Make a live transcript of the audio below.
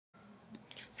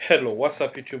Hello, what's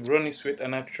up YouTube? Ronnie's with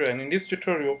another tutorial, and in this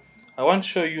tutorial I want to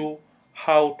show you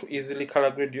how to easily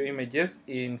color grade your images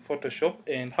in Photoshop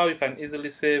and how you can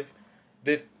easily save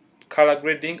the color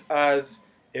grading as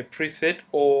a preset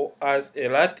or as a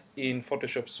LUT in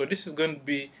Photoshop. So this is going to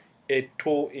be a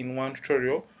two-in-one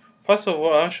tutorial. First of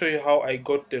all, I want to show you how I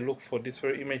got the look for this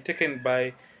very image taken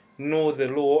by Know the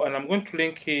Law, and I'm going to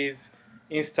link his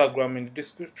Instagram in the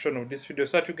description of this video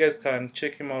so that you guys can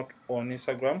check him out on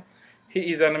Instagram.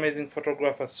 He is an amazing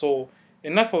photographer. So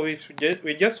enough of it,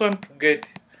 we just want to get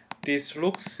this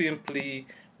look simply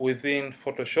within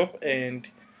Photoshop and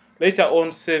later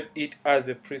on save it as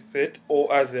a preset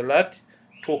or as a LUT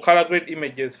to color grade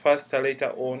images faster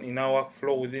later on in our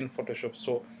workflow within Photoshop.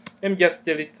 So let me just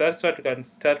delete that so that you can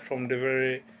start from the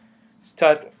very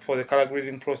start for the color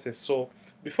grading process. So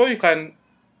before you can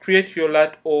create your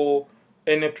LUT or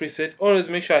any preset, always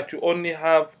make sure that you only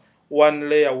have one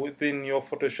layer within your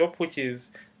Photoshop, which is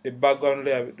the background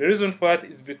layer. The reason for that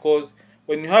is because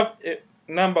when you have a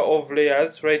number of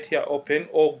layers right here open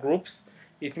or groups,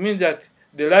 it means that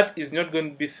the LUT is not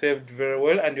going to be saved very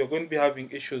well and you're going to be having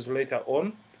issues later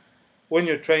on when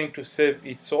you're trying to save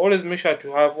it. So always make sure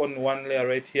to have only one layer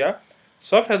right here.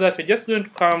 So after that, we're just going to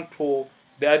come to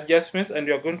the adjustments and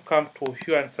you're going to come to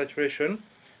hue and saturation.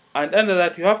 And under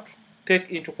that, you have to take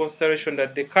into consideration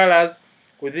that the colors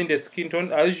within the skin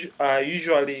tone are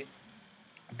usually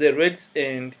the reds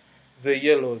and the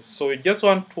yellows. So we just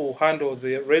want to handle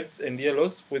the reds and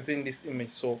yellows within this image.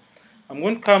 So I'm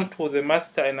going to come to the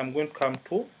master and I'm going to come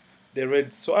to the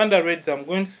reds. So under reds, I'm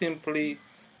going to simply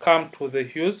come to the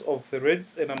hues of the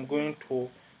reds and I'm going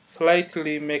to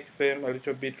slightly make them a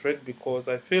little bit red because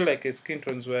I feel like the skin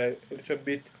tones were a little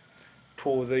bit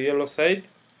to the yellow side.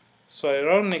 So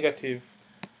around -4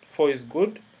 is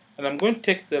good, and I'm going to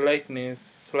take the lightness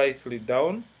slightly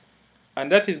down,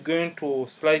 and that is going to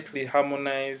slightly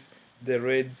harmonize the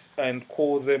reds and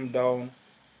cool them down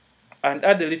and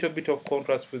add a little bit of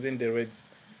contrast within the reds.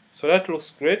 So that looks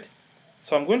great.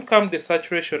 So I'm going to come to the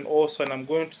saturation also, and I'm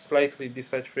going to slightly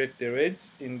desaturate the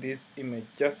reds in this image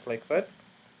just like that.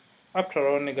 Up to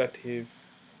around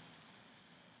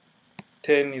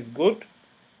 -10 is good.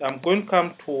 I'm going to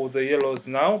come to the yellows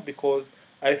now because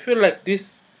I feel like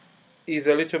this is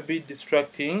a little bit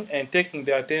distracting and taking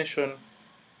the attention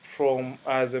from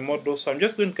the model. So I'm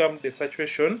just going to come to the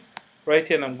saturation right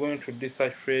here and I'm going to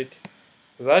desaturate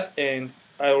that, and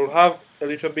I will have a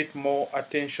little bit more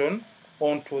attention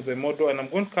onto the model, and I'm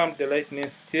going to come to the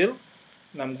lightness still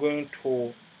and I'm going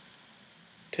to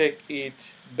take it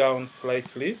down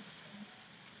slightly.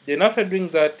 Then after doing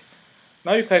that,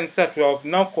 now you can see that we have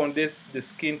now condensed the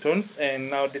skin tones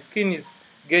and now the skin is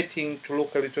getting to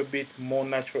look a little bit more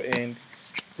natural and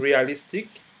realistic.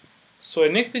 So the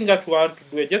next thing that we want to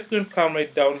do, we're just going to come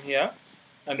right down here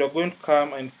and we're going to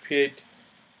come and create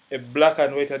a black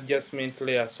and white adjustment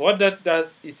layer. So what that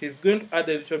does, it is going to add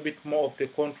a little bit more of the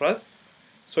contrast.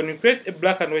 So when you create a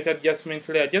black and white adjustment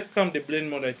layer, just come to the blend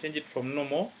mode and change it from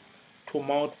normal to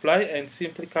multiply and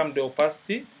simply come the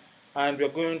opacity, and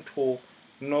we're going to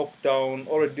knock down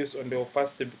or reduce on the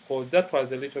opacity because that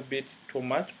was a little bit too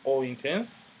much or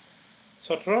intense.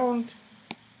 So at around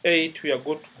 8 we are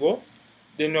good to go.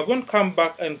 Then we're going to come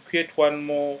back and create one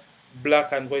more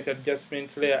black and white adjustment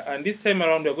layer, and this time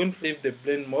around we're going to leave the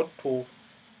blend mode to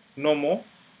normal,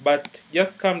 but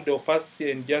just come the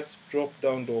opacity and just drop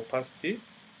down the opacity.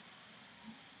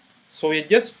 So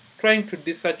we're just trying to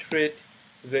desaturate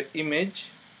the image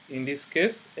in this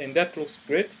case, and that looks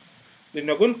great. Then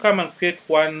we're going to come and create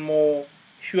one more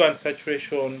hue and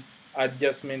saturation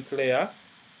adjustment layer,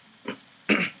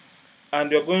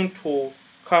 and we're going to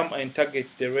come and target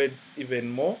the reds even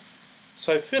more.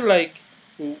 So I feel like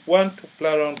we want to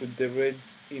play around with the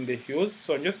reds in the hues,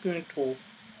 so I'm just going to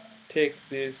take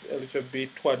this a little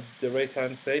bit towards the right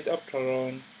hand side up to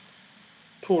around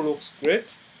 2 looks great,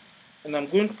 and I'm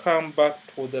going to come back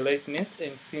to the lightness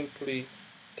and simply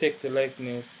take the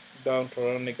lightness down to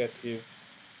around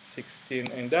 -16,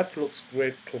 and that looks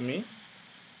great to me.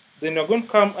 Then we're going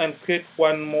to come and create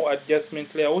one more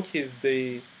adjustment layer, which is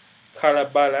the color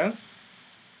balance,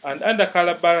 and under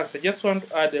color balance I just want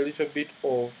to add a little bit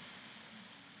of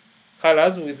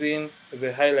colors within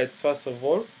the highlights first of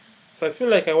all. So I feel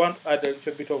like I want to add a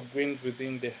little bit of greens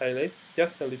within the highlights,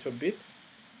 just a little bit,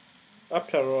 up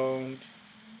to around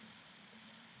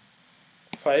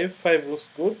 5 looks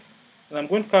good. And I'm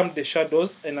going to come to the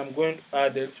shadows and I'm going to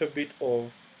add a little bit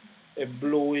of a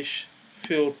bluish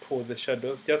feel to the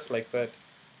shadows, just like that.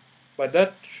 But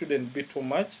that shouldn't be too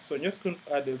much, so I'm just going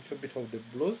to add a little bit of the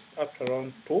blues up to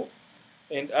around 2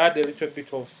 and add a little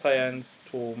bit of cyans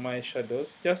to my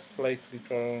shadows, just slightly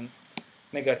to around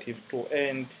 -2,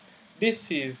 and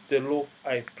this is the look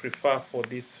I prefer for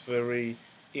this very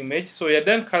image. So you're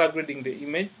done color grading the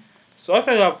image. So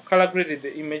after you have color graded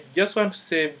the image, just want to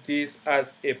save this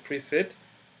as a preset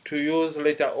to use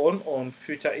later on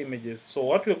future images. So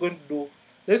what we're going to do,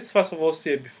 let's first of all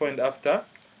see a before and after.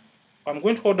 I'm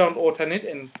going to hold down alternate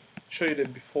and show you the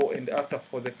before and after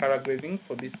for the color grading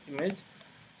for this image.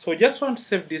 So just want to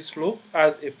save this look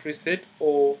as a preset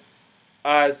or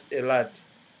as a LUT.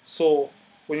 So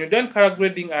when you're done color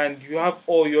grading and you have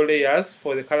all your layers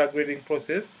for the color grading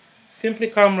process, simply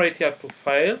come right here to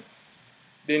File.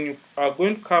 Then you are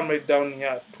going to come right down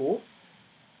here to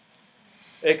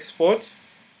Export.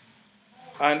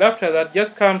 And after that,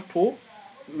 just come to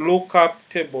Lookup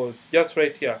Tables, just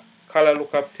right here, Color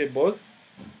Lookup Tables.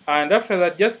 And after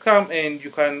that, just come and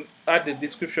you can add the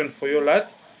description for your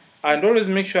LUT. And always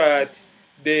make sure that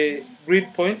the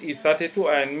grid point is 32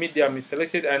 and medium is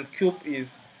selected and cube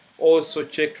is also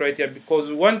checked right here, because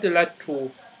we want the LUT to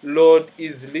load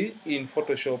easily in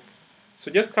Photoshop.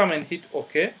 So just come and hit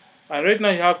OK. And right now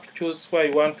you have to choose where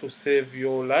you want to save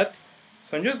your LUT.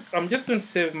 So I'm just going to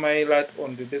save my LUT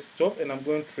on the desktop, and I'm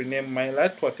going to rename my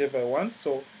LUT to whatever I want.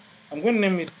 So I'm going to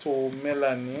name it to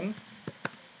Melanin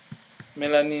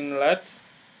LUT.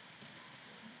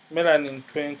 Melanin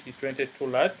 2022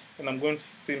 LUT, and I'm going to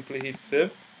simply hit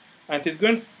save, and it's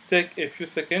going to take a few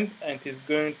seconds and it's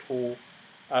going to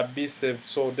be saved.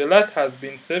 So the LUT has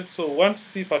been saved. So we want to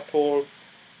see if at all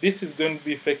this is going to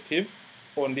be effective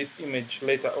on this image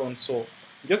later on. So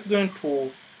I'm just going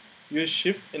to use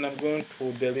shift and I'm going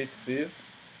to delete this,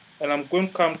 and I'm going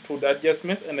to come to the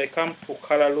adjustments and I come to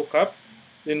color lookup,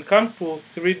 then come to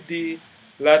 3D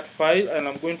LUT file, and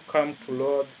I'm going to come to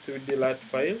load 3D LUT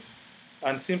file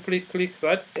and simply click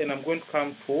that, and I'm going to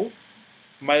come to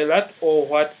my LUT or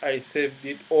what I saved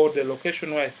it, or the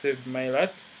location where I saved my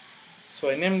LUT. So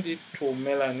I named it to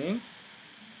Melanin.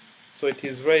 So it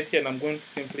is right here, and I'm going to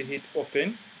simply hit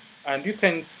open, and you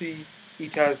can see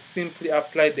it has simply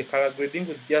applied the color grading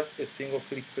with just a single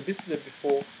click. So this is the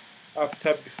before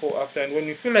after, and when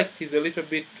you feel like it is a little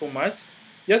bit too much,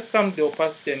 just come to the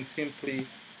opacity and simply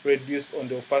reduce on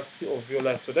the opacity of your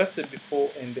LUT. So that's the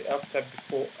before and the after,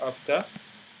 before after.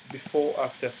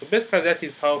 So basically that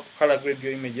is how to color grade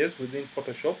your images within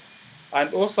Photoshop,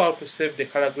 and also how to save the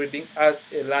color grading as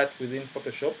a LUT within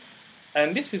Photoshop.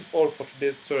 And this is all for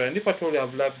today's tutorial. And if at all you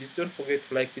have loved this, don't forget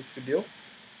to like this video,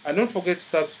 and don't forget to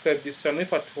subscribe this channel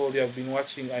if at all you have been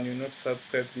watching and you're not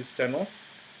subscribed this channel.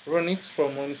 Ronnix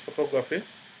from ronnixphotography.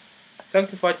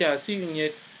 Thank you for watching. I'll see you in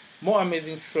yet more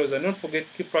amazing tutorials, and don't forget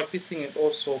to keep practicing and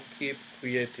also keep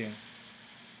creating.